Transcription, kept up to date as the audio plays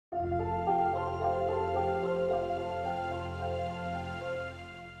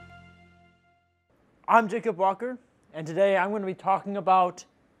I'm Jacob Walker, and today I'm going to be talking about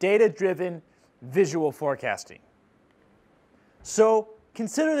data-driven visual forecasting. So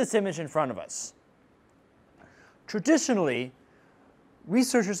consider this image in front of us. Traditionally,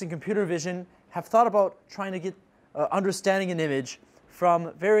 researchers in computer vision have thought about trying to get understanding an image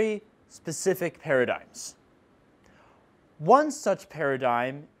from very specific paradigms. One such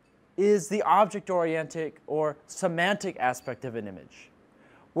paradigm is the object-oriented or semantic aspect of an image,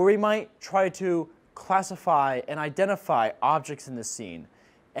 where we might try to classify and identify objects in the scene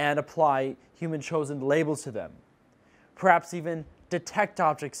and apply human-chosen labels to them. Perhaps even detect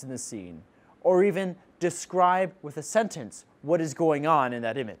objects in the scene, or even describe with a sentence what is going on in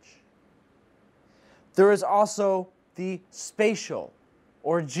that image. There is also the spatial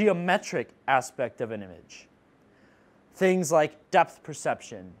or geometric aspect of an image. Things like depth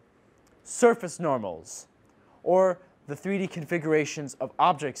perception, surface normals, or the 3D configurations of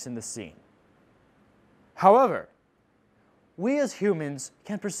objects in the scene. However, we as humans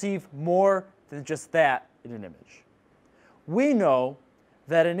can perceive more than just that in an image. We know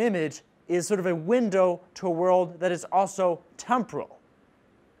that an image is sort of a window to a world that is also temporal.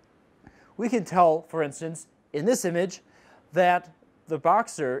 We can tell, for instance, in this image, that the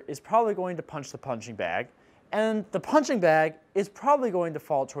boxer is probably going to punch the punching bag, and the punching bag is probably going to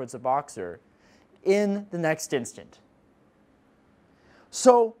fall towards the boxer in the next instant.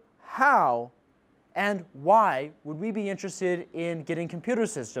 So how and why would we be interested in getting computer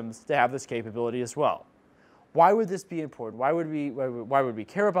systems to have this capability as well? Why would this be important? Why would we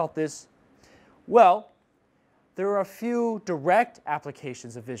care about this? Well, there are a few direct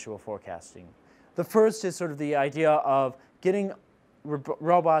applications of visual forecasting. The first is sort of the idea of getting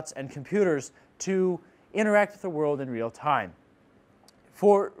robots and computers to interact with the world in real time.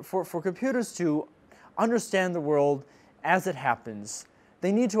 For computers to understand the world as it happens,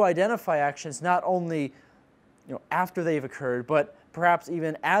 they need to identify actions not only after they've occurred, but perhaps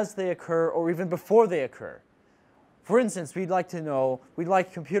even as they occur or even before they occur. For instance, we'd like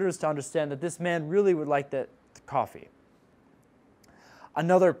computers to understand that this man really would like that coffee.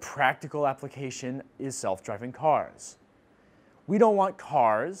 Another practical application is self-driving cars. We don't want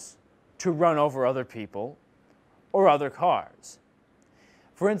cars to run over other people or other cars.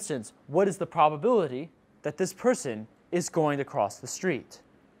 For instance, what is the probability that this person is going to cross the street?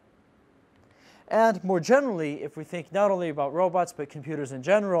 And more generally, if we think not only about robots but computers in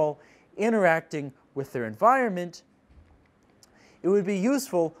general interacting with their environment, it would be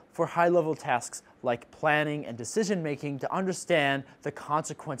useful for high-level tasks like planning and decision-making to understand the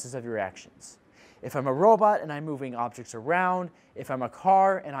consequences of your actions. If I'm a robot and I'm moving objects around, if I'm a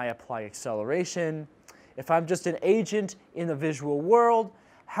car and I apply acceleration, if I'm just an agent in the visual world,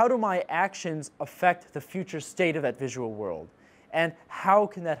 how do my actions affect the future state of that visual world? And how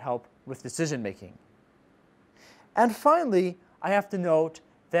can that help with decision-making? And finally, I have to note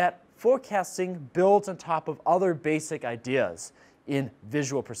that forecasting builds on top of other basic ideas in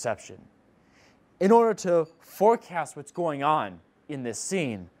visual perception. In order to forecast what's going on in this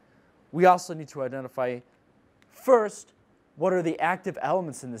scene, we also need to identify first what are the active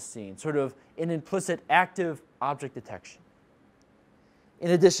elements in this scene, sort of an implicit active object detection.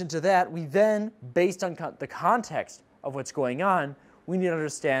 In addition to that, we then, based on the context of what's going on, we need to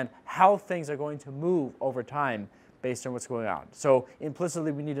understand how things are going to move over time based on what's going on. So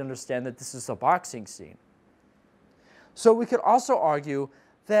implicitly, we need to understand that this is a boxing scene. So we could also argue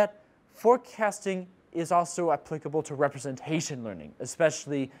that forecasting is also applicable to representation learning,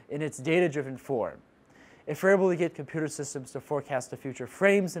 especially in its data-driven form. If we're able to get computer systems to forecast the future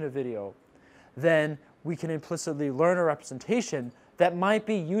frames in a video, then we can implicitly learn a representation that might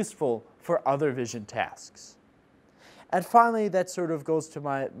be useful for other vision tasks. And finally, that sort of goes to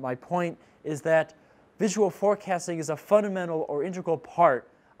my point, is that visual forecasting is a fundamental or integral part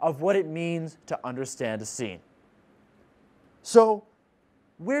of what it means to understand a scene. So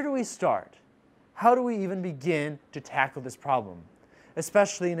where do we start? How do we even begin to tackle this problem,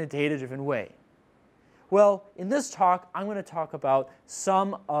 especially in a data-driven way? Well, in this talk, I'm going to talk about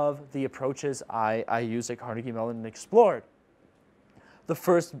some of the approaches I use at Carnegie Mellon and explored. The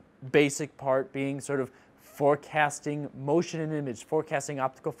first basic part being sort of forecasting motion in an image, forecasting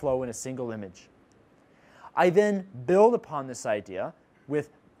optical flow in a single image. I then build upon this idea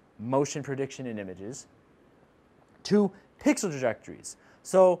with motion prediction in images to pixel trajectories.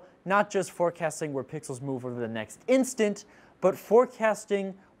 So not just forecasting where pixels move over the next instant, but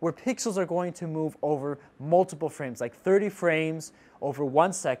forecasting where pixels are going to move over multiple frames, like 30 frames over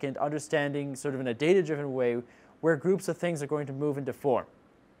 1 second, understanding sort of in a data-driven way where groups of things are going to move into form.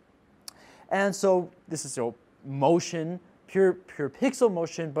 And so this is motion, pure pixel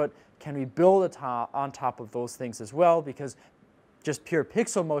motion, but can we build on top of those things as well? Because just pure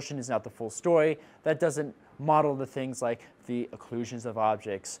pixel motion is not the full story. That doesn't model the things like the occlusions of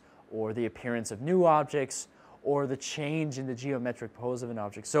objects, or the appearance of new objects, or the change in the geometric pose of an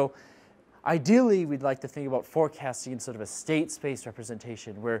object. So ideally, we'd like to think about forecasting in sort of a state space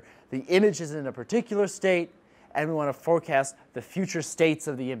representation, where the image is in a particular state, and we want to forecast the future states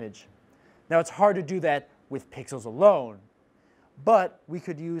of the image. Now, it's hard to do that with pixels alone, but we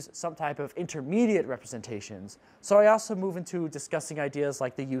could use some type of intermediate representations. So I also move into discussing ideas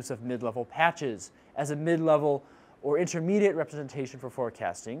like the use of mid-level patches as a mid-level or intermediate representation for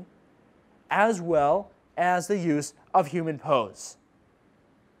forecasting, as well as the use of human pose.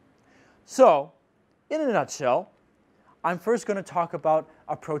 So, in a nutshell, I'm first going to talk about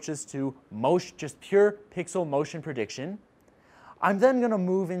approaches to motion, just pure pixel motion prediction. I'm then going to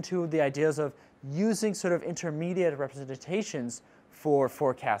move into the ideas of using sort of intermediate representations for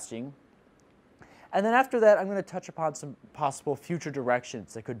forecasting. And then after that, I'm going to touch upon some possible future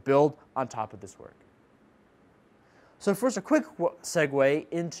directions that could build on top of this work. So first, a quick segue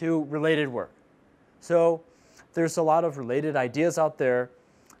into related work. So there's a lot of related ideas out there.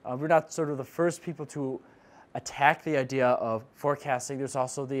 We're not sort of the first people to attack the idea of forecasting. There's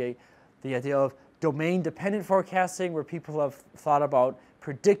also the idea of domain-dependent forecasting, where people have thought about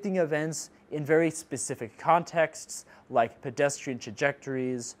predicting events in very specific contexts, like pedestrian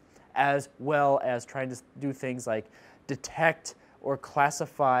trajectories, as well as trying to do things like detect or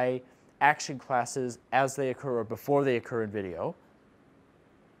classify action classes as they occur or before they occur in video.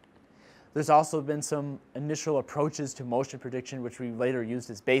 There's also been some initial approaches to motion prediction which we later used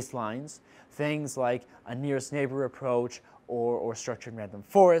as baselines, things like a nearest neighbor approach or structured random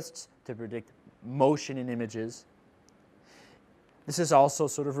forests to predict motion in images. This is also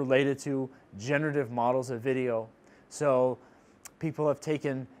sort of related to generative models of video. So people have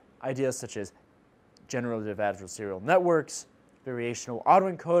taken ideas such as generative adversarial networks, variational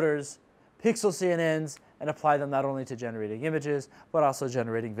autoencoders, pixel CNNs, and apply them not only to generating images, but also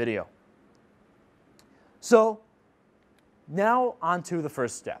generating video. So now on to the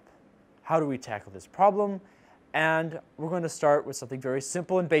first step. How do we tackle this problem? And we're going to start with something very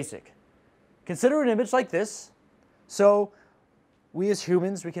simple and basic. Consider an image like this. So we as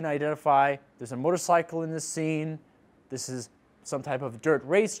humans, we can identify there's a motorcycle in this scene. This is some type of dirt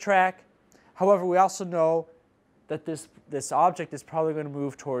racetrack. However, we also know that this object is probably going to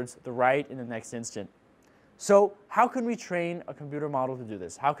move towards the right in the next instant. So how can we train a computer model to do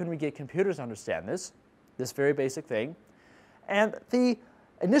this? How can we get computers to understand this very basic thing? And the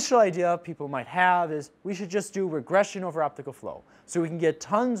initial idea people might have is we should just do regression over optical flow. So we can get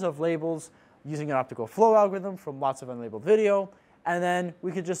tons of labels using an optical flow algorithm from lots of unlabeled video, and then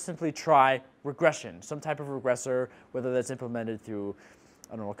we could just simply try regression, some type of regressor, whether that's implemented through,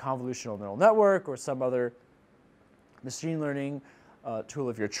 I don't know, a convolutional neural network or some other machine learning tool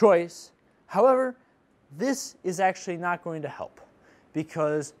of your choice. However, this is actually not going to help,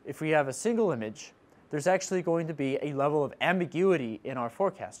 because if we have a single image, there's actually going to be a level of ambiguity in our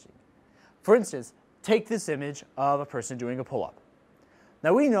forecasting. For instance, take this image of a person doing a pull-up.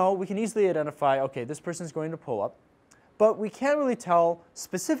 Now we know, we can easily identify, okay, this person's going to pull up, but we can't really tell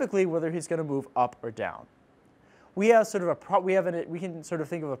specifically whether he's going to move up or down. We have sort of we can sort of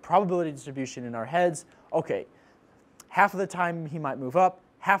think of a probability distribution in our heads. Okay, half of the time he might move up,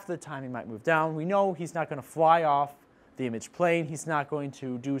 half of the time he might move down. We know he's not going to fly off the image plane. He's not going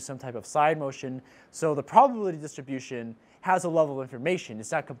to do some type of side motion. So the probability distribution has a level of information.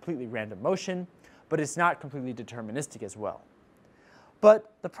 It's not completely random motion, but it's not completely deterministic as well.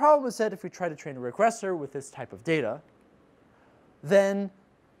 But the problem is that if we try to train a regressor with this type of data, then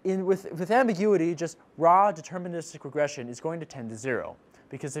with ambiguity, just raw deterministic regression is going to tend to 0.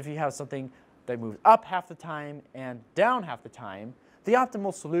 Because if you have something that moves up half the time and down half the time, the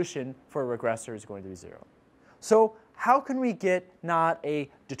optimal solution for a regressor is going to be 0. So how can we get not a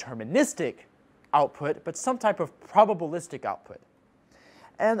deterministic output, but some type of probabilistic output?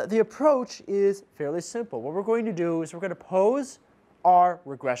 And the approach is fairly simple. What we're going to do is we're going to pose our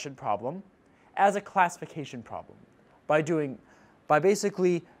regression problem as a classification problem by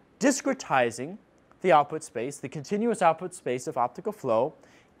basically discretizing the output space, the continuous output space of optical flow,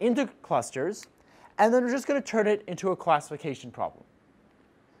 into clusters, and then we're just going to turn it into a classification problem.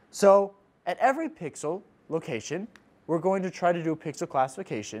 So at every pixel location, we're going to try to do pixel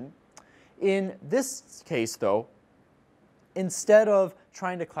classification. In this case, though, instead of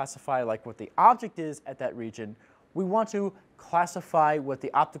trying to classify like what the object is at that region, we want to classify what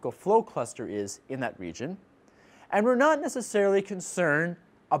the optical flow cluster is in that region. And we're not necessarily concerned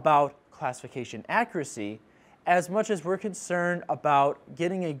about classification accuracy as much as we're concerned about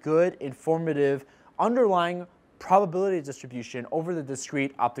getting a good, informative, underlying probability distribution over the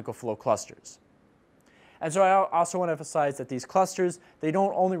discrete optical flow clusters. And so I also want to emphasize that these clusters, they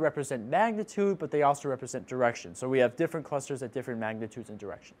don't only represent magnitude, but they also represent direction. So we have different clusters at different magnitudes and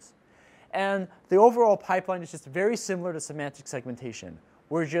directions. And the overall pipeline is just very similar to semantic segmentation.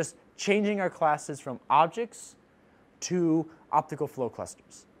 We're just changing our classes from objects to optical flow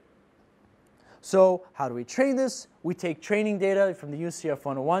clusters. So how do we train this? We take training data from the UCF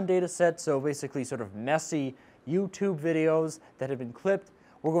 101 data set, so basically sort of messy YouTube videos that have been clipped.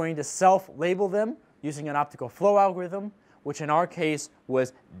 We're going to self-label them using an optical flow algorithm, which in our case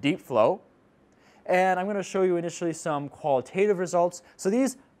was deep flow. And I'm going to show you initially some qualitative results. So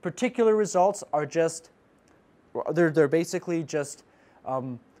these particular results are just, they're basically just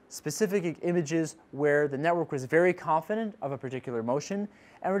specific images where the network was very confident of a particular motion.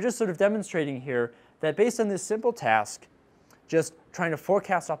 And we're just sort of demonstrating here that based on this simple task, just trying to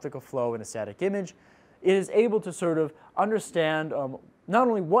forecast optical flow in a static image, it is able to sort of understand not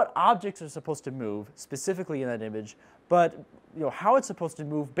only what objects are supposed to move specifically in that image, but how it's supposed to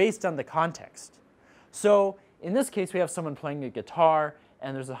move based on the context. So in this case, we have someone playing a guitar,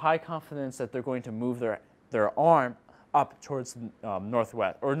 and there's a high confidence that they're going to move their arm up towards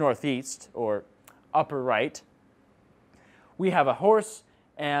northwest or northeast or upper right. We have a horse,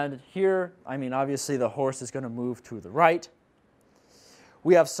 and here, I mean, obviously the horse is going to move to the right.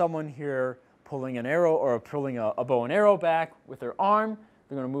 We have someone here pulling an arrow or pulling a bow and arrow back with their arm.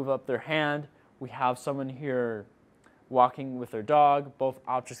 They're going to move up their hand. We have someone here walking with their dog. Both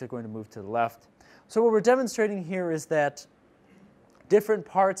objects are going to move to the left. So what we're demonstrating here is that different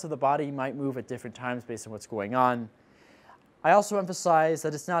parts of the body might move at different times based on what's going on. I also emphasize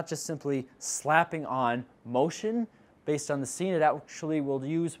that it's not just simply slapping on motion based on the scene. It actually will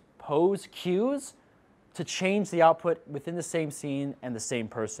use pose cues to change the output within the same scene and the same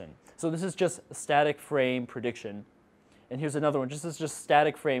person. So this is just a static frame prediction. And here's another one. This is just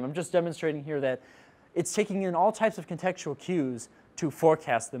static frame. I'm just demonstrating here that it's taking in all types of contextual cues to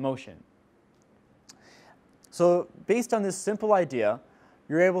forecast the motion. So based on this simple idea,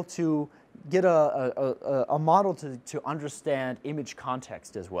 you're able to get a model to understand image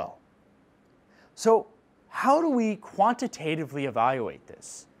context as well. So how do we quantitatively evaluate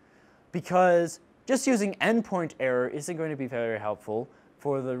this? Because just using endpoint error isn't going to be very helpful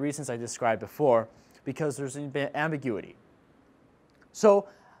for the reasons I described before, because there's ambiguity. So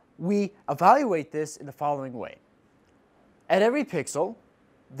we evaluate this in the following way. At every pixel,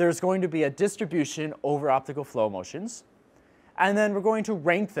 there's going to be a distribution over optical flow motions, and then we're going to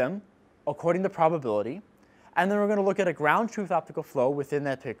rank them according to probability, and then we're going to look at a ground truth optical flow within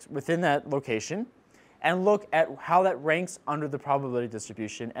that location, and look at how that ranks under the probability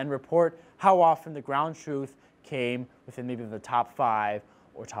distribution, and report how often the ground truth came within maybe the top 5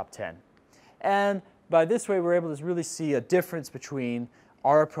 or top 10. And by this way, we're able to really see a difference between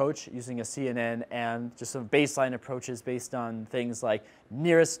our approach using a CNN and just some baseline approaches based on things like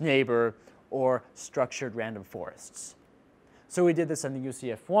nearest neighbor or structured random forests. So we did this on the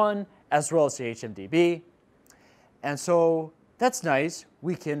UCF1 as well as the HMDB. And so that's nice.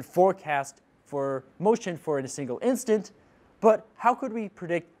 We can forecast for motion for in a single instant, but how could we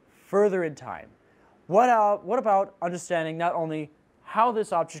predict further in time? What about understanding not only how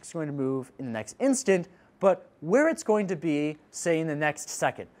this object is going to move in the next instant, but where it's going to be, say, in the next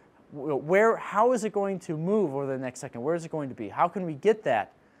second? How is it going to move over the next second? Where is it going to be? How can we get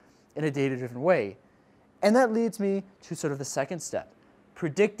that in a data-driven way? And that leads me to sort of the second step,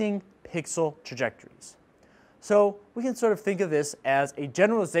 predicting pixel trajectories. So we can sort of think of this as a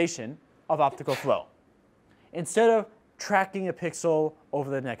generalization of optical flow. Instead of tracking a pixel over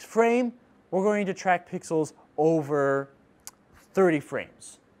the next frame, we're going to track pixels over 30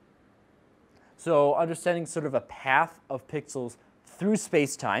 frames. So understanding sort of a path of pixels through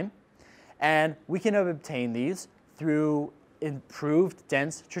space-time, and we can obtain these through improved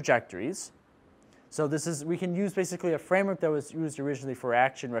dense trajectories. So we can use basically a framework that was used originally for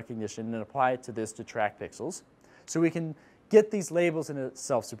action recognition and apply it to this to track pixels. So we can get these labels in a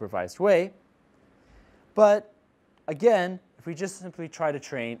self-supervised way. But again, if we just simply try to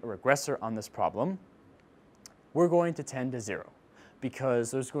train a regressor on this problem, we're going to tend to 0,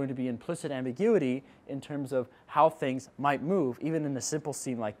 because there's going to be implicit ambiguity in terms of how things might move, even in a simple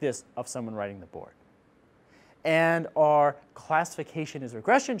scene like this of someone writing the board. And our classification as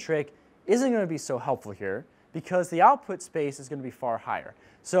regression trick isn't going to be so helpful here, because the output space is going to be far higher.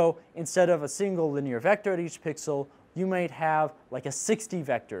 So instead of a single linear vector at each pixel, you might have like a 60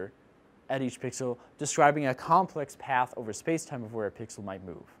 vector at each pixel describing a complex path over space-time of where a pixel might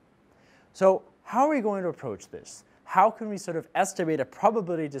move. So how are we going to approach this? How can we sort of estimate a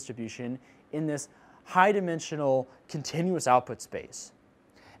probability distribution in this high-dimensional continuous output space?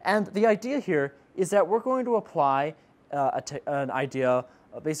 And the idea here is that we're going to apply an idea,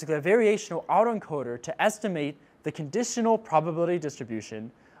 basically a variational autoencoder, to estimate the conditional probability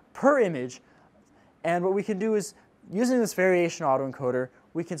distribution per image. And what we can do is, using this variational autoencoder,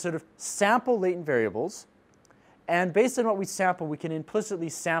 we can sort of sample latent variables. And based on what we sample, we can implicitly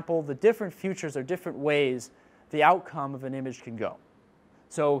sample the different futures or different ways the outcome of an image can go.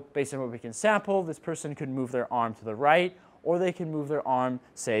 So based on what we can sample, this person could move their arm to the right, or they can move their arm,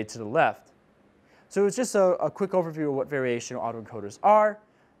 say, to the left. So it's just a quick overview of what variational autoencoders are.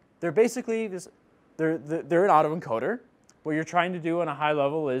 They're basically they're an autoencoder. What you're trying to do on a high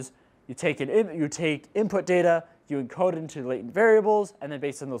level is you take input data, you encode it into latent variables, and then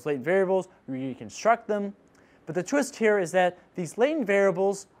based on those latent variables, you reconstruct them. But the twist here is that these latent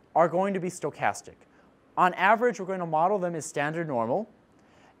variables are going to be stochastic. On average, we're going to model them as standard normal,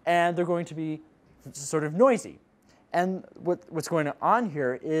 and they're going to be sort of noisy. And what's going on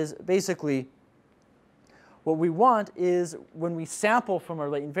here is basically what we want is when we sample from our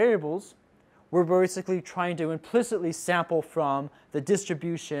latent variables, we're basically trying to implicitly sample from the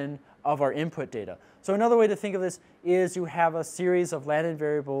distribution of our input data. So another way to think of this is you have a series of latent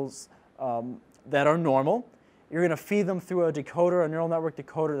variables that are normal. You're going to feed them through a decoder, a neural network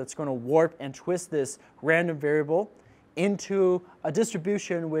decoder, that's going to warp and twist this random variable into a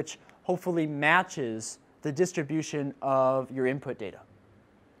distribution which hopefully matches the distribution of your input data.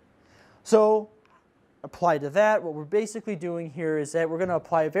 So applied to that, what we're basically doing here is that we're going to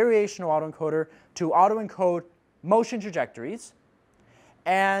apply a variational autoencoder to autoencode motion trajectories.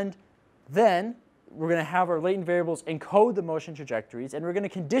 And then we're going to have our latent variables encode the motion trajectories, and we're going to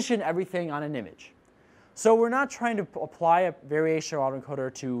condition everything on an image. So we're not trying to apply a variational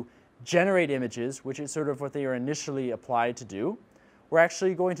autoencoder to generate images, which is sort of what they are initially applied to do. We're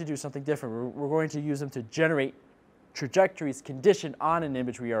actually going to do something different. We're going to use them to generate trajectories conditioned on an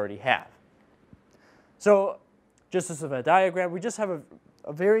image we already have. So just as a diagram, we just have a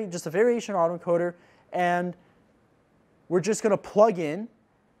variational autoencoder, and we're just going to plug in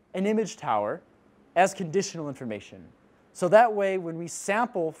an image tower as conditional information. So that way, when we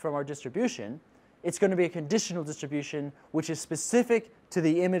sample from our distribution, it's going to be a conditional distribution which is specific to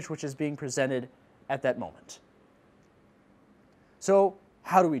the image which is being presented at that moment. So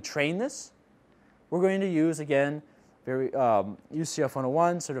how do we train this? We're going to use, again, UCF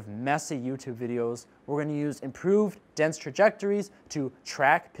 101, sort of messy YouTube videos. We're going to use improved dense trajectories to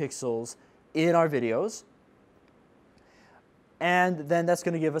track pixels in our videos. And then that's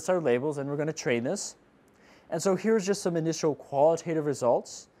going to give us our labels, and we're going to train this. And so here's just some initial qualitative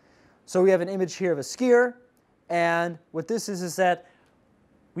results. So we have an image here of a skier, and what this is that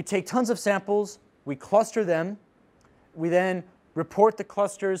we take tons of samples, we cluster them, we then report the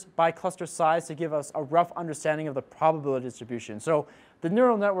clusters by cluster size to give us a rough understanding of the probability distribution. So the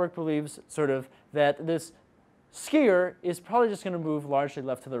neural network believes sort of that this skier is probably just going to move largely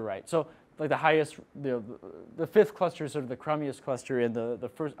left to the right. So like the highest, the fifth cluster is sort of the crummiest cluster, and the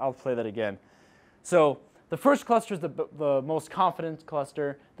first, I'll play that again. So the first cluster is the most confident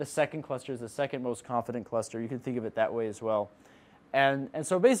cluster. The second cluster is the second most confident cluster. You can think of it that way as well. And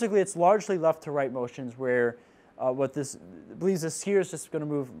so basically, it's largely left to right motions where what this believes the skier is just going to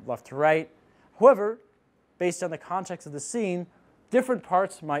move left to right. However, based on the context of the scene, different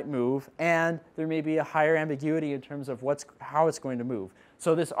parts might move, and there may be a higher ambiguity in terms of how it's going to move.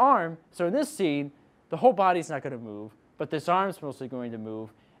 So this arm, so in this scene, the whole body's not going to move, but this arm's mostly going to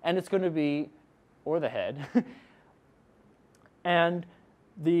move, and it's going to be, or the head, and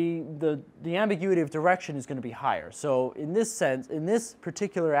the ambiguity of direction is going to be higher. So in this sense, in this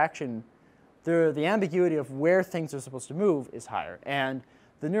particular action, the ambiguity of where things are supposed to move is higher, and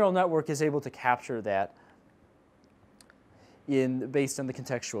the neural network is able to capture that based on the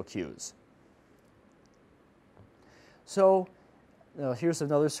contextual cues. So here's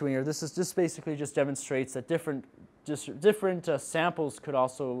another swinger. This basically just demonstrates that different samples could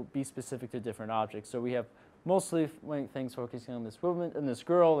also be specific to different objects. So we have mostly things focusing on this woman and this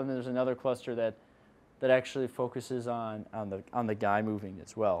girl, and there's another cluster that actually focuses on the guy moving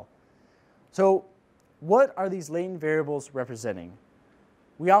as well. So what are these latent variables representing?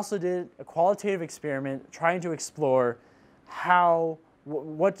 We also did a qualitative experiment trying to explore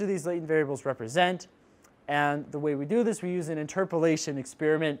what do these latent variables represent. And the way we do this, we use an interpolation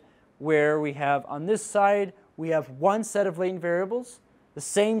experiment where we have, on this side, we have one set of latent variables. The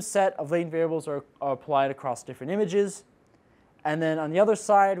same set of latent variables are applied across different images. And then on the other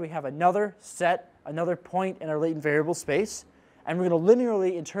side, we have another set, another point in our latent variable space. And we're going to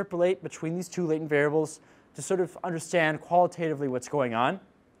linearly interpolate between these two latent variables to sort of understand qualitatively what's going on.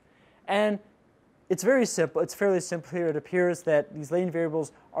 And it's very simple. It's fairly simple here. It appears that these latent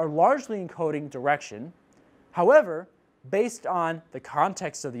variables are largely encoding direction. However, based on the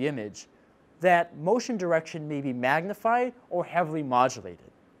context of the image, that motion direction may be magnified or heavily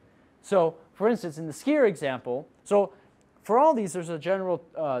modulated. So, for instance, in the skier example, so for all these, there's a general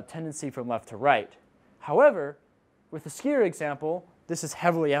tendency from left to right. However, with the skier example, this is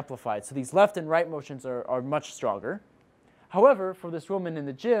heavily amplified. So these left and right motions are much stronger. However, for this woman in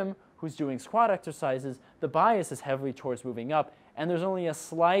the gym who's doing squat exercises, the bias is heavily towards moving up, and there's only a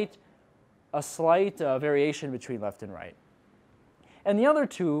slight variation between left and right. And the other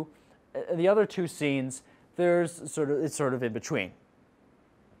two scenes, it's sort of in between.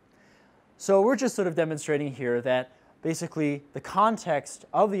 So we're just sort of demonstrating here that basically the context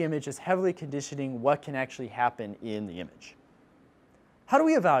of the image is heavily conditioning what can actually happen in the image. How do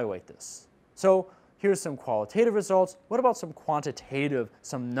we evaluate this? So here's some qualitative results. What about some quantitative,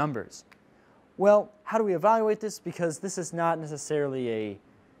 some numbers? Well, how do we evaluate this? Because this is not necessarily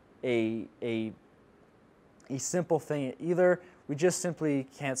a simple thing either. We just simply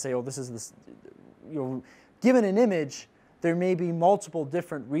can't say, oh, this is this. Given an image, there may be multiple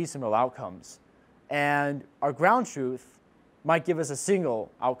different reasonable outcomes. And our ground truth might give us a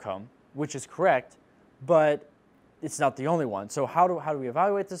single outcome, which is correct, but it's not the only one. So how do we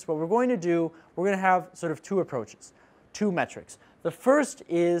evaluate this? What we're going to do, we're going to have sort of two approaches, two metrics. The first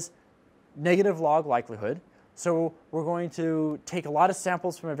is negative log likelihood. So we're going to take a lot of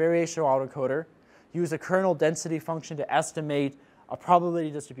samples from a variational autoencoder, use a kernel density function to estimate a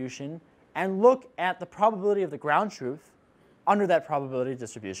probability distribution, and look at the probability of the ground truth under that probability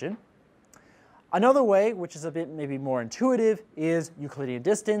distribution. Another way, which is a bit maybe more intuitive, is Euclidean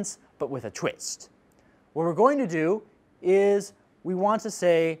distance, but with a twist. What we're going to do is we want to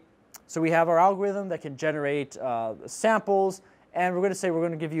say, so we have our algorithm that can generate samples, and we're going to say we're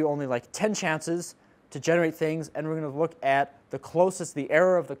going to give you only like 10 chances to generate things, and we're going to look at the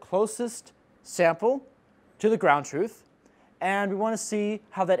error of the closest sample to the ground truth, and we want to see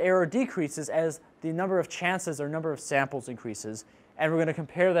how that error decreases as the number of chances or number of samples increases, and we're going to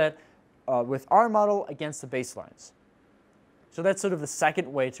compare that with our model against the baselines. So that's sort of the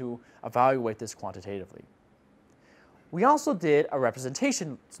second way to evaluate this quantitatively. We also did a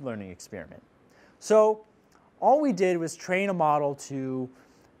representation learning experiment. So all we did was train a model to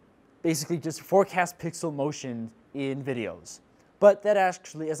basically just forecast pixel motion in videos. But that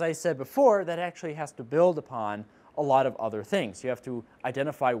actually, as I said before, that actually has to build upon a lot of other things. You have to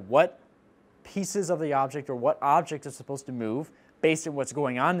identify what pieces of the object or what object is supposed to move based on what's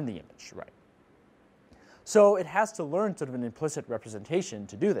going on in the image, right? So it has to learn sort of an implicit representation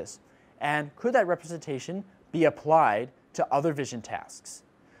to do this. And could that representation be applied to other vision tasks?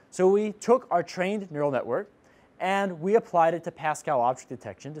 So we took our trained neural network and we applied it to Pascal object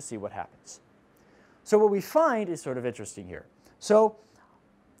detection to see what happens. So what we find is sort of interesting here. So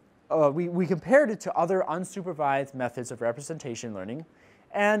we compared it to other unsupervised methods of representation learning,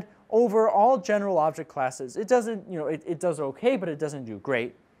 and over all general object classes, it doesn't, it does okay, but it doesn't do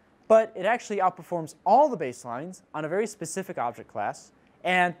great. But it actually outperforms all the baselines on a very specific object class,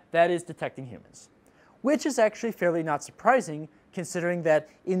 and that is detecting humans, which is actually fairly not surprising, considering that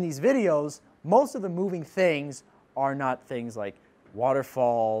in these videos, most of the moving things are not things like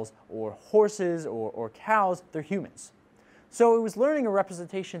waterfalls or horses or cows, they're humans. So it was learning a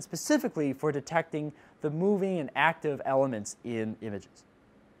representation specifically for detecting the moving and active elements in images.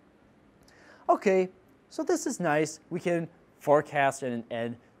 Okay, so this is nice. We can forecast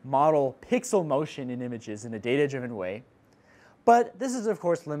and model pixel motion in images in a data-driven way. But this is, of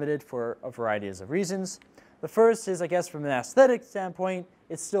course, limited for a variety of reasons. The first is, I guess, from an aesthetic standpoint,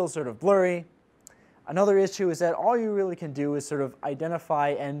 it's still sort of blurry. Another issue is that all you really can do is sort of identify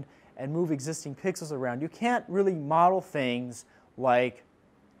and move existing pixels around. You can't really model things like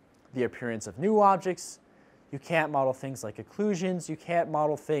the appearance of new objects. You can't model things like occlusions. You can't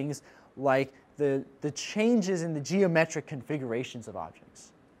model things like the changes in the geometric configurations of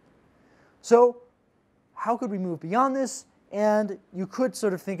objects. So how could we move beyond this? And you could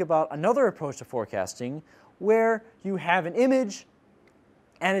sort of think about another approach to forecasting where you have an image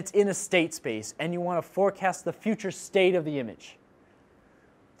and it's in a state space and you want to forecast the future state of the image.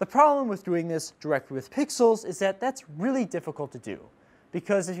 The problem with doing this directly with pixels is that that's really difficult to do,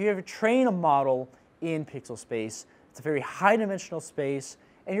 because if you ever train a model in pixel space, it's a very high dimensional space,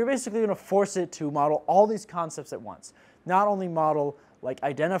 and you're basically going to force it to model all these concepts at once. Not only model, like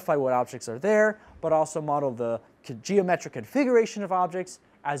identify what objects are there, but also model the geometric configuration of objects,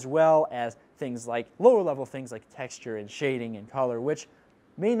 as well as things like lower level things like texture and shading and color, which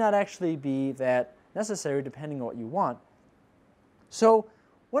may not actually be that necessary depending on what you want. So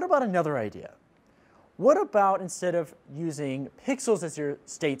what about another idea? What about instead of using pixels as your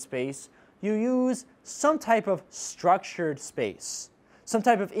state space, you use some type of structured space, some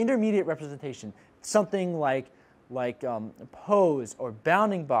type of intermediate representation, something like pose or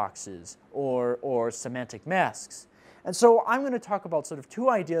bounding boxes or semantic masks. And so I'm going to talk about sort of two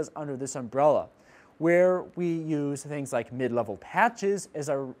ideas under this umbrella, where we use things like mid-level patches as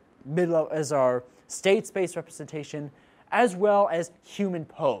our state space representation, as well as human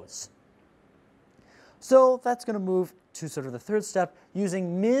pose. So that's going to move to sort of the third step,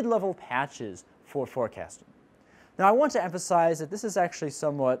 using mid-level patches for forecasting. Now I want to emphasize that this is actually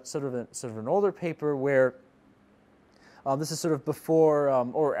somewhat sort of an older paper where this is sort of before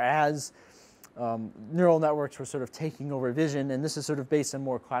or as neural networks were sort of taking over vision, and this is sort of based on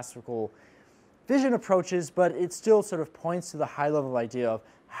more classical vision approaches, but it still sort of points to the high-level idea of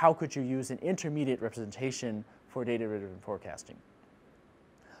how could you use an intermediate representation for data-driven forecasting.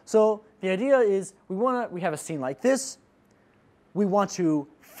 So the idea is we have a scene like this. We want to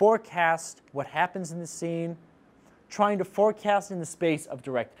forecast what happens in the scene. Trying to forecast in the space of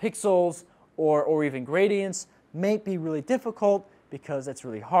direct pixels or even gradients may be really difficult because it's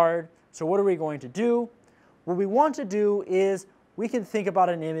really hard. So what are we going to do? What we want to do is we can think about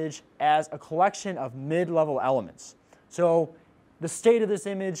an image as a collection of mid-level elements. So the state of this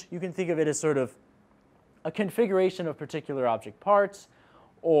image, you can think of it as sort of a configuration of particular object parts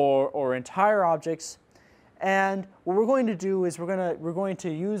or entire objects. And what we're going to do is we're going to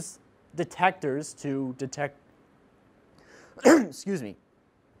use detectors to detect excuse me.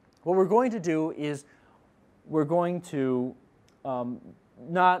 What we're going to do is we're going to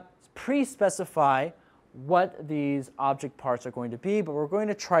not pre-specify what these object parts are going to be, but we're going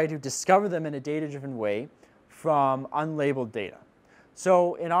to try to discover them in a data-driven way from unlabeled data.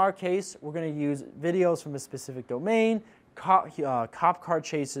 So in our case, we're going to use videos from a specific domain, cop car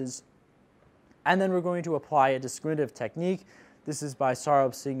chases, and then we're going to apply a discriminative technique. This is by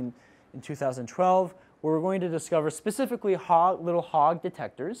Saurabh Singh in 2012, where we're going to discover specifically little hog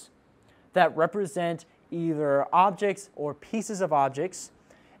detectors that represent either objects or pieces of objects.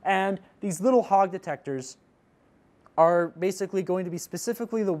 And these little hog detectors are basically going to be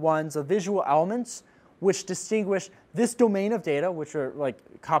specifically the ones of visual elements which distinguish this domain of data, which are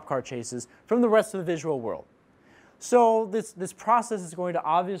like cop car chases, from the rest of the visual world. So this process is going to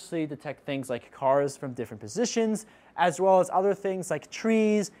obviously detect things like cars from different positions, as well as other things like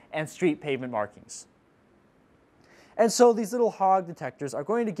trees and street pavement markings. And so these little hog detectors are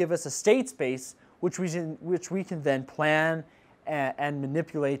going to give us a state space which we can then plan and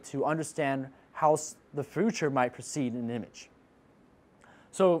manipulate to understand how the future might proceed in an image.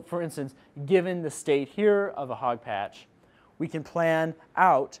 So for instance, given the state here of a hog patch, we can plan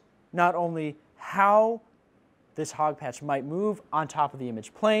out not only how this hog patch might move on top of the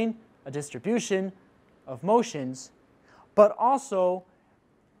image plane, a distribution of motions, but also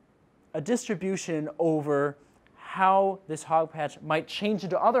a distribution over how this hog patch might change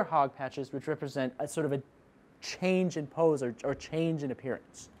into other hog patches, which represent a sort of a change in pose or change in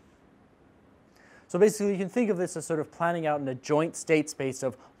appearance. So basically, you can think of this as sort of planning out in a joint state space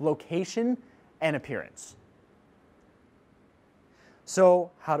of location and appearance. So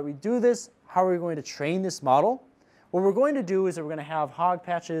how do we do this? How are we going to train this model? What we're going to do is we're going to have hog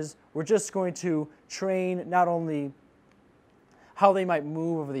patches. We're just going to train not only how they might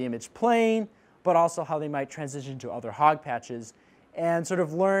move over the image plane, but also how they might transition to other hog patches, and sort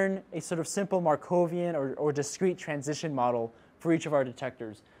of learn a sort of simple Markovian or discrete transition model for each of our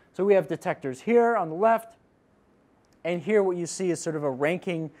detectors. So we have detectors here on the left, and here what you see is sort of a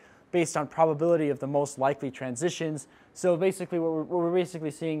ranking based on probability of the most likely transitions. So basically what we're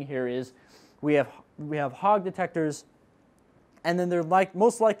basically seeing here is we have hog detectors, and then they're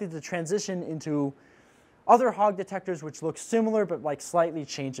most likely to transition into other hog detectors which look similar but like slightly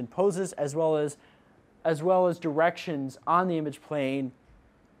change in poses, as well as directions on the image plane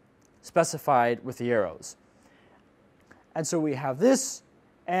specified with the arrows. And so we have this,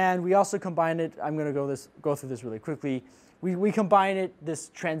 and we also combine it. I'm going to go through this really quickly. We combine this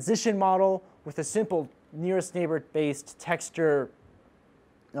transition model with a simple nearest neighbor based texture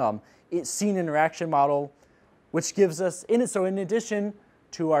scene interaction model, which gives us so in addition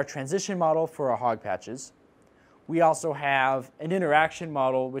to our transition model for our hog patches, we also have an interaction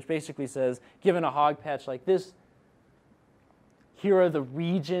model which basically says, given a hog patch like this, here are the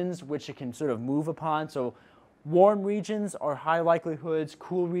regions which it can sort of move upon. So warm regions are high likelihoods,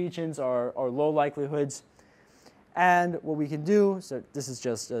 cool regions are low likelihoods. And what we can do, so this is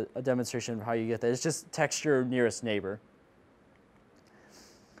just a demonstration of how you get that. It's just text your nearest neighbor.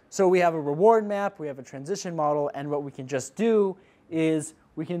 So we have a reward map, we have a transition model, and what we can just do is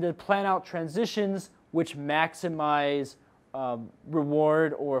we can then plan out transitions which maximize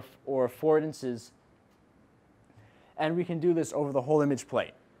reward or affordances. And we can do this over the whole image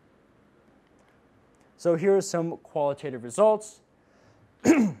plane. So here are some qualitative results.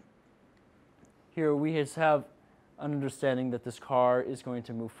 Here we have an understanding that this car is going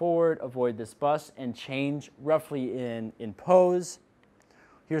to move forward, avoid this bus, and change roughly in pose.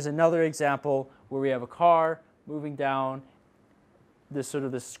 Here's another example where we have a car moving down this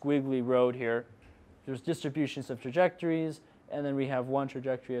squiggly road here. There's distributions of trajectories, and then we have one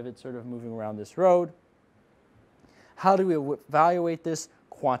trajectory of it sort of moving around this road. How do we evaluate this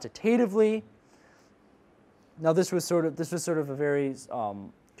quantitatively? Now this was sort of a very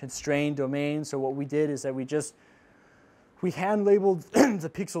constrained domain. So what we did is that we hand labeled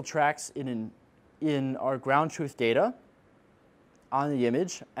the pixel tracks in our ground truth data on the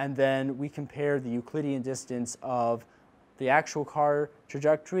image, and then we compared the Euclidean distance of the actual car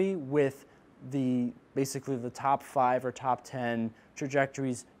trajectory with basically the top 5 or top 10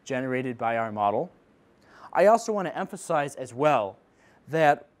 trajectories generated by our model. I also want to emphasize as well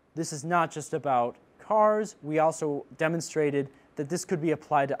that this is not just about cars. We also demonstrated that this could be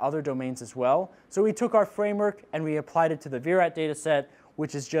applied to other domains as well. So we took our framework and we applied it to the VRAT data set,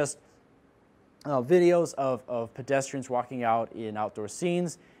 which is just videos of pedestrians walking out in outdoor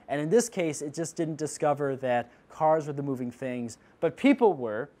scenes. And in this case, it just didn't discover that cars were the moving things, but people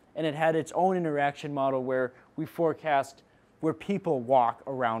were. And it had its own interaction model where we forecast where people walk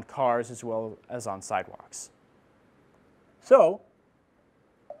around cars as well as on sidewalks. So,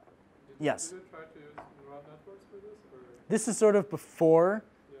 yes? Did you try to use neural networks for this? Or? This is sort of before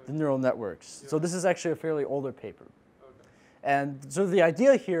the neural networks. Yeah. So this is actually a fairly older paper. Okay. And so the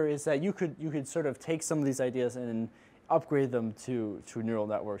idea here is that you could sort of take some of these ideas and upgrade them to neural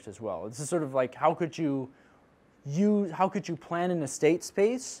networks as well. This is sort of like how could you plan in a state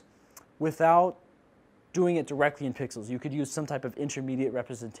space without doing it directly in pixels? You could use some type of intermediate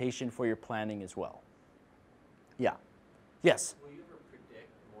representation for your planning as well. Yeah. Yes? Will you ever predict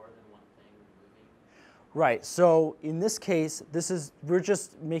more than one thing moving? Right. So in this case, we're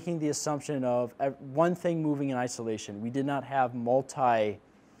just making the assumption of one thing moving in isolation. We did not have multi-agent,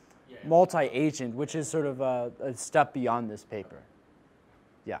 which is sort of a step beyond this paper.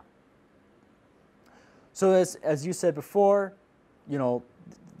 Yeah. So as you said before,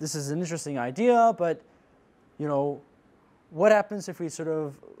 this is an interesting idea, but what happens if we sort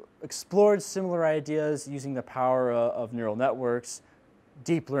of explored similar ideas using the power of neural networks,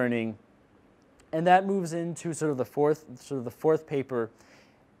 deep learning, and that moves into sort of the fourth paper.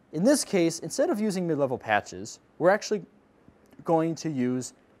 In this case, instead of using mid-level patches, we're actually going to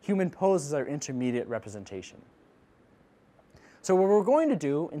use human pose as our intermediate representation. So what we're going to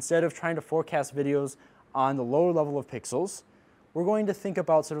do, instead of trying to forecast videos on the lower level of pixels, we're going to think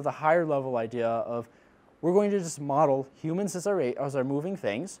about sort of the higher level idea of we're going to just model humans as our moving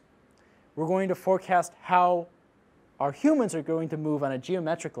things. We're going to forecast how our humans are going to move on a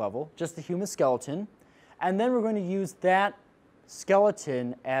geometric level, just the human skeleton, and then we're going to use that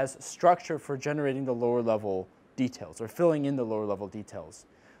skeleton as structure for generating the lower level details or filling in the lower level details.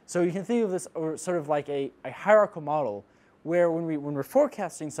 So you can think of this sort of like a hierarchical model where when we're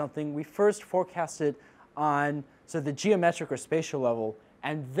forecasting something, we first forecast it on the geometric or spatial level,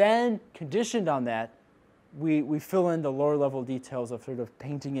 and then conditioned on that, we fill in the lower level details of sort of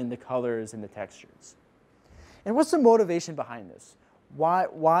painting in the colors and the textures. And what's the motivation behind this?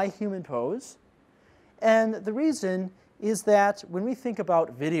 Why human pose? And the reason is that when we think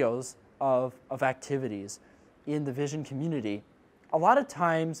about videos of activities in the vision community, a lot of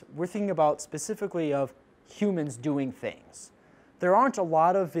times we're thinking about specifically of humans doing things. There aren't a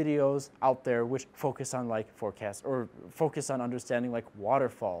lot of videos out there which focus on like forecasts or focus on understanding like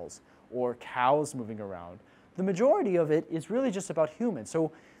waterfalls or cows moving around. The majority of it is really just about humans.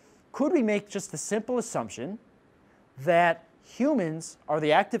 So could we make just the simple assumption that humans are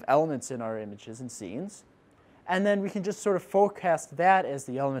the active elements in our images and scenes, and then we can just sort of forecast that as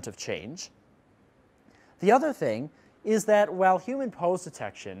the element of change? The other thing is that while human pose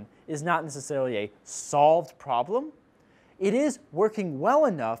detection is not necessarily a solved problem, it is working well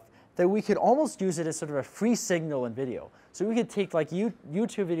enough that we could almost use it as sort of a free signal in video. So we could take like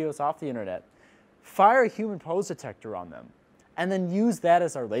YouTube videos off the internet, fire a human pose detector on them, and then use that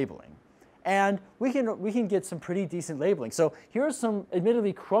as our labeling. And we can get some pretty decent labeling. So here are some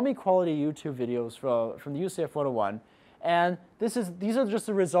admittedly crummy quality YouTube videos from the UCF 101. And these are just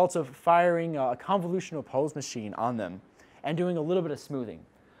the results of firing a convolutional pose machine on them and doing a little bit of smoothing.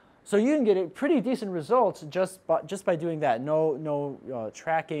 So you can get pretty decent results just by doing that. No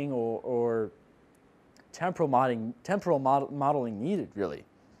tracking or temporal modeling needed, really.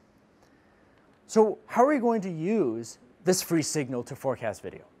 So how are we going to use this free signal to forecast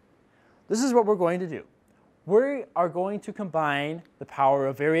video? This is what we're going to do. We are going to combine the power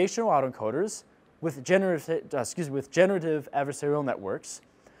of variational autoencoders with generative adversarial networks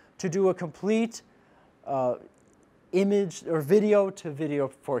to do a complete image or video to video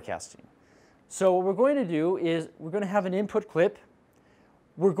forecasting. So what we're going to do is we're going to have an input clip.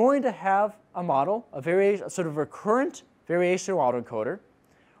 We're going to have a model, a sort of recurrent variational autoencoder,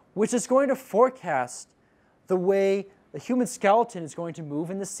 which is going to forecast the way the human skeleton is going to move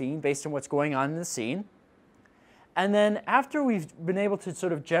in the scene based on what's going on in the scene. And then after we've been able to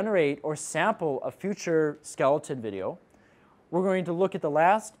sort of generate or sample a future skeleton video, we're going to look at the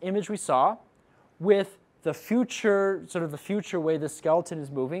last image we saw with the future, sort of the future way the skeleton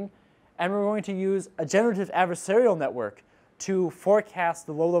is moving, and we're going to use a generative adversarial network to forecast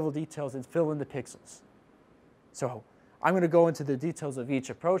the low-level details and fill in the pixels. So I'm going to go into the details of each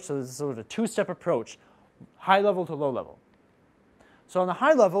approach. So this is sort of a two-step approach, high level to low level. So on the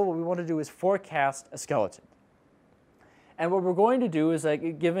high level, what we want to do is forecast a skeleton. And what we're going to do is,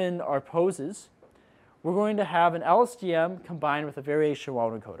 like, given our poses, we're going to have an LSTM combined with a variational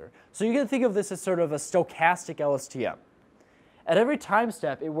autoencoder. So you can think of this as sort of a stochastic LSTM. At every time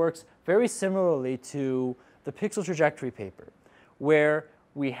step, it works very similarly to the pixel trajectory paper, where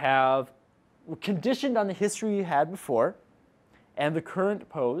we're conditioned on the history you had before and the current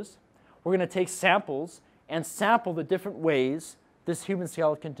pose. We're going to take samples and sample the different ways this human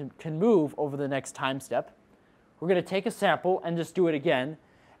skeleton can move over the next time step. We're going to take a sample and just do it again.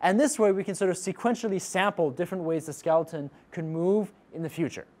 And this way, we can sort of sequentially sample different ways the skeleton can move in the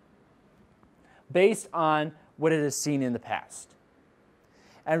future based on what it has seen in the past.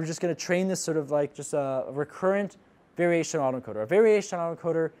 And we're just going to train this sort of like just a recurrent variational autoencoder, a variational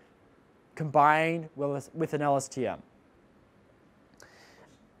autoencoder combined with an LSTM.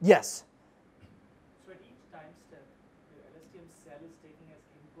 Yes? So at each time step, the LSTM cell is taking as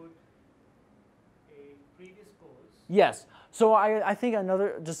input a previous pose. Yes. So I think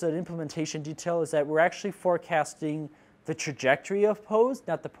just an implementation detail is that we're actually forecasting the trajectory of pose,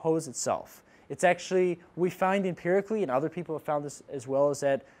 not the pose itself. It's actually, we find empirically, and other people have found this as well, is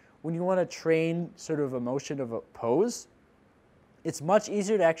that when you want to train sort of a motion of a pose, it's much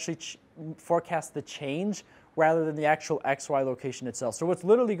easier to actually forecast the change rather than the actual XY location itself. So what's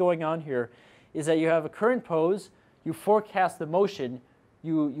literally going on here is that you have a current pose, you forecast the motion,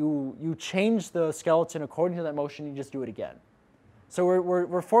 you change the skeleton according to that motion, you just do it again. So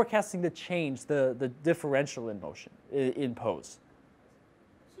we're forecasting the change, the differential in motion, in pose.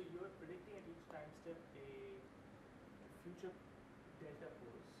 So you're predicting at each time step a future delta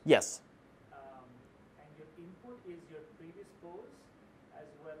pose. Yes. And your input is your previous pose as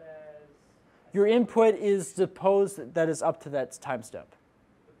well as... Your input is the pose that is up to that time step.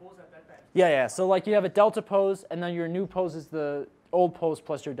 The pose at that time. Yeah. So like you have a delta pose, and then your new pose is the old pose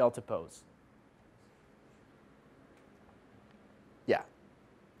plus your delta pose. Yeah.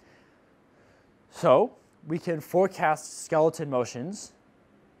 So we can forecast skeleton motions.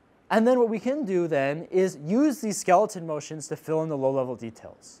 And then what we can do then is use these skeleton motions to fill in the low-level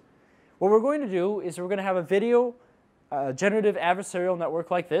details. What we're going to do is we're going to have a video generative adversarial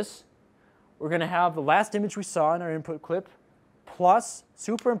network like this. We're going to have the last image we saw in our input clip, plus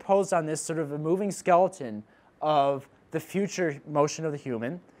superimposed on this sort of a moving skeleton of the future motion of the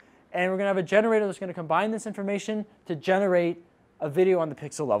human. And we're going to have a generator that's going to combine this information to generate a video on the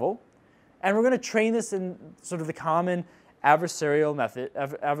pixel level. And we're going to train this in sort of the common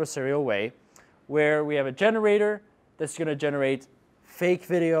adversarial way, where we have a generator that's going to generate fake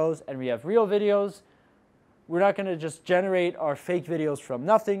videos and we have real videos. We're not going to just generate our fake videos from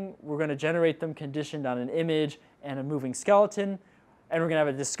nothing. We're going to generate them conditioned on an image and a moving skeleton. And we're going to have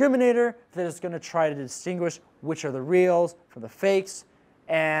a discriminator that is going to try to distinguish which are the reals from the fakes.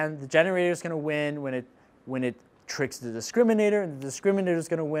 And the generator is going to win when it tricks the discriminator, and the discriminator is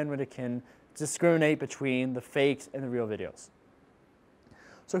going to win when it can discriminate between the fakes and the real videos.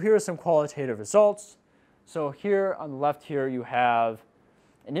 So here are some qualitative results. So here on the left here you have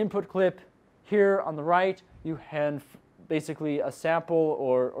an input clip. Here on the right you have basically a sample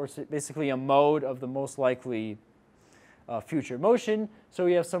or basically a mode of the most likely future motion. So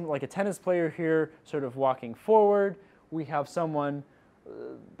we have some like a tennis player here sort of walking forward. We have someone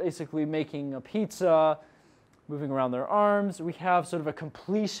basically making a pizza, moving around their arms. We have sort of a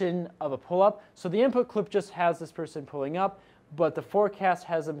completion of a pull-up. So the input clip just has this person pulling up, but the forecast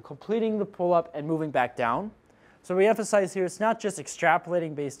has them completing the pull-up and moving back down. So we emphasize here it's not just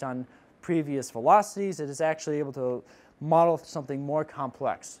extrapolating based on previous velocities. It is actually able to model something more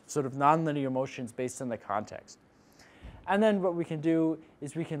complex, sort of nonlinear motions based on the context. And then what we can do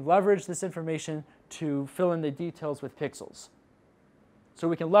is we can leverage this information to fill in the details with pixels. So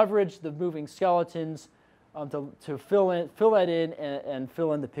we can leverage the moving skeletons to fill that in and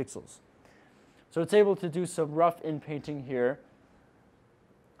fill in the pixels. So it's able to do some rough in-painting here.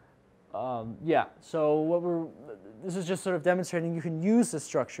 Yeah, so this is just sort of demonstrating you can use this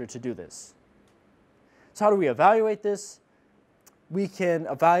structure to do this. So how do we evaluate this? We can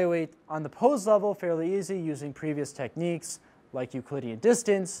evaluate on the pose level fairly easy using previous techniques like Euclidean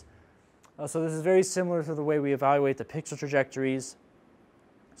distance. So this is very similar to the way we evaluate the pixel trajectories.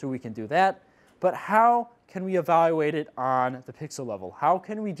 So we can do that. But how can we evaluate it on the pixel level? How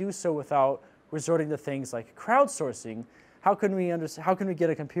can we do so without resorting to things like crowdsourcing? How can we get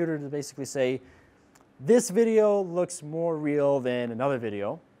a computer to basically say, this video looks more real than another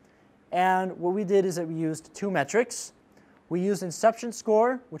video? And what we did is that we used two metrics. We used inception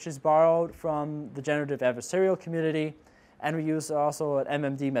score, which is borrowed from the generative adversarial community, and we used also an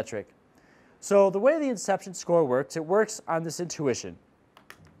MMD metric. So the way the inception score works, it works on this intuition.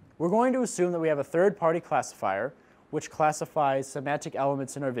 We're going to assume that we have a third-party classifier, which classifies semantic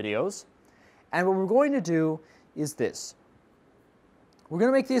elements in our videos. And what we're going to do is this. We're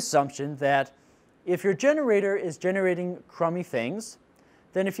going to make the assumption that if your generator is generating crummy things,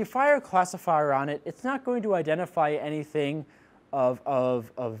 then if you fire a classifier on it, it's not going to identify anything of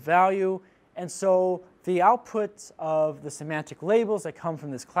value. And so the outputs of the semantic labels that come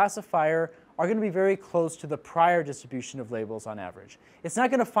from this classifier are going to be very close to the prior distribution of labels on average. It's not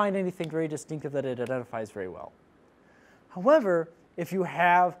going to find anything very distinctive that it identifies very well. However, if you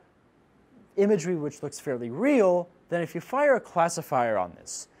have imagery which looks fairly real, then if you fire a classifier on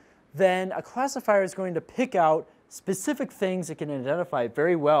this, then a classifier is going to pick out specific things it can identify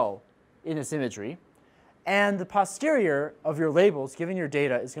very well in its imagery, and the posterior of your labels, given your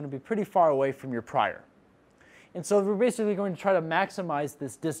data, is going to be pretty far away from your prior. And so we're basically going to try to maximize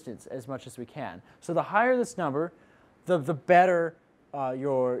this distance as much as we can. So the higher this number, the better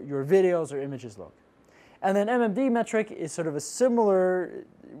your videos or images look. And then MMD metric is sort of a similar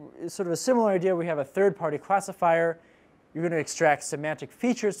idea. We have a third-party classifier. You're going to extract semantic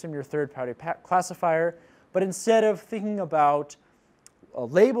features from your third-party classifier. But instead of thinking about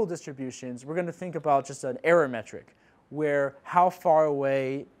label distributions, we're going to think about just an error metric, where how far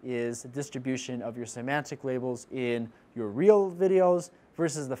away is the distribution of your semantic labels in your real videos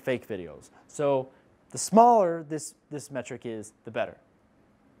versus the fake videos. So the smaller this metric is, the better.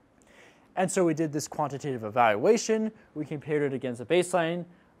 And so we did this quantitative evaluation. We compared it against a baseline.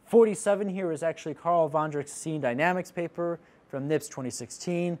 47 here is actually Carl Vondrich's Scene Dynamics paper from NIPS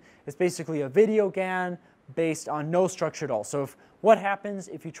 2016. It's basically a video GAN based on no structure at all. So what happens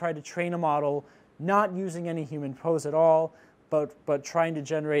if you try to train a model not using any human pose at all, but trying to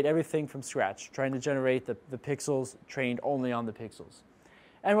generate everything from scratch, trying to generate the pixels trained only on the pixels.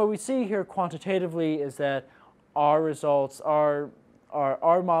 And what we see here quantitatively is that our results, our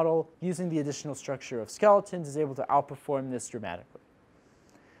model, using the additional structure of skeletons, is able to outperform this dramatically.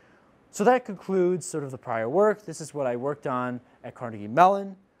 So that concludes sort of the prior work. This is what I worked on at Carnegie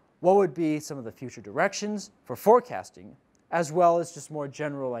Mellon. What would be some of the future directions for forecasting, as well as just more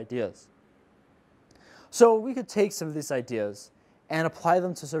general ideas? So we could take some of these ideas and apply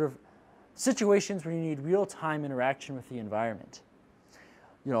them to sort of situations where you need real-time interaction with the environment.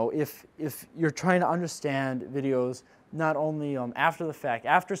 You know, if you're trying to understand videos not only after the fact,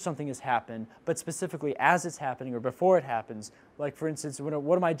 after something has happened, but specifically as it's happening or before it happens, like for instance,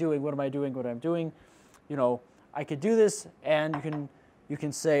 what am I doing, what am I doing, what I'm doing, you know, I could do this, and you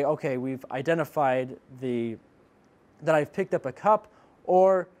can say, okay, we've identified that I've picked up a cup,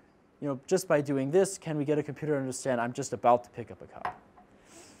 or you know, just by doing this, can we get a computer to understand I'm just about to pick up a cup?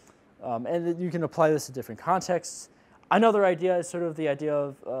 And you can apply this to different contexts. Another idea is sort of the idea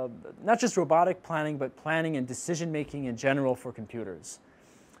of not just robotic planning, but planning and decision-making in general for computers.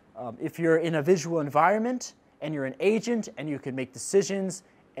 If you're in a visual environment and you're an agent and you can make decisions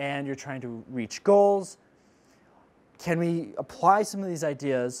and you're trying to reach goals, can we apply some of these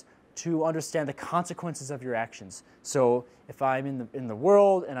ideas to understand the consequences of your actions? So if I'm in the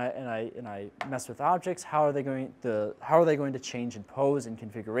world and I mess with objects, how are they going to change in pose and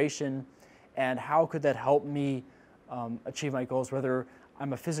configuration, and how could that help me achieve my goals, whether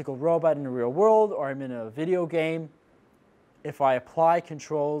I'm a physical robot in the real world or I'm in a video game? If I apply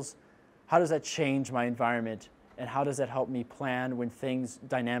controls, how does that change my environment and how does that help me plan when things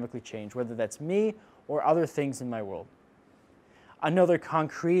dynamically change, whether that's me or other things in my world. Another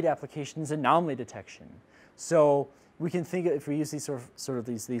concrete application is anomaly detection. So we can think, if we use these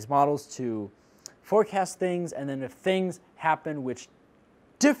these models to forecast things, and then if things happen which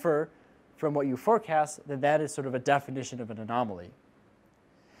differ from what you forecast, then that is sort of a definition of an anomaly.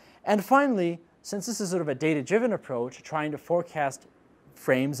 And finally, since this is sort of a data-driven approach, trying to forecast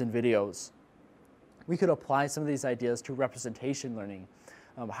frames and videos, we could apply some of these ideas to representation learning.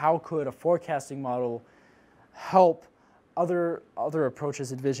 How could a forecasting model help other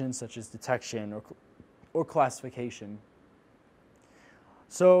approaches in vision, such as detection or classification?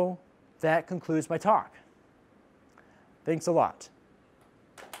 So that concludes my talk. Thanks a lot.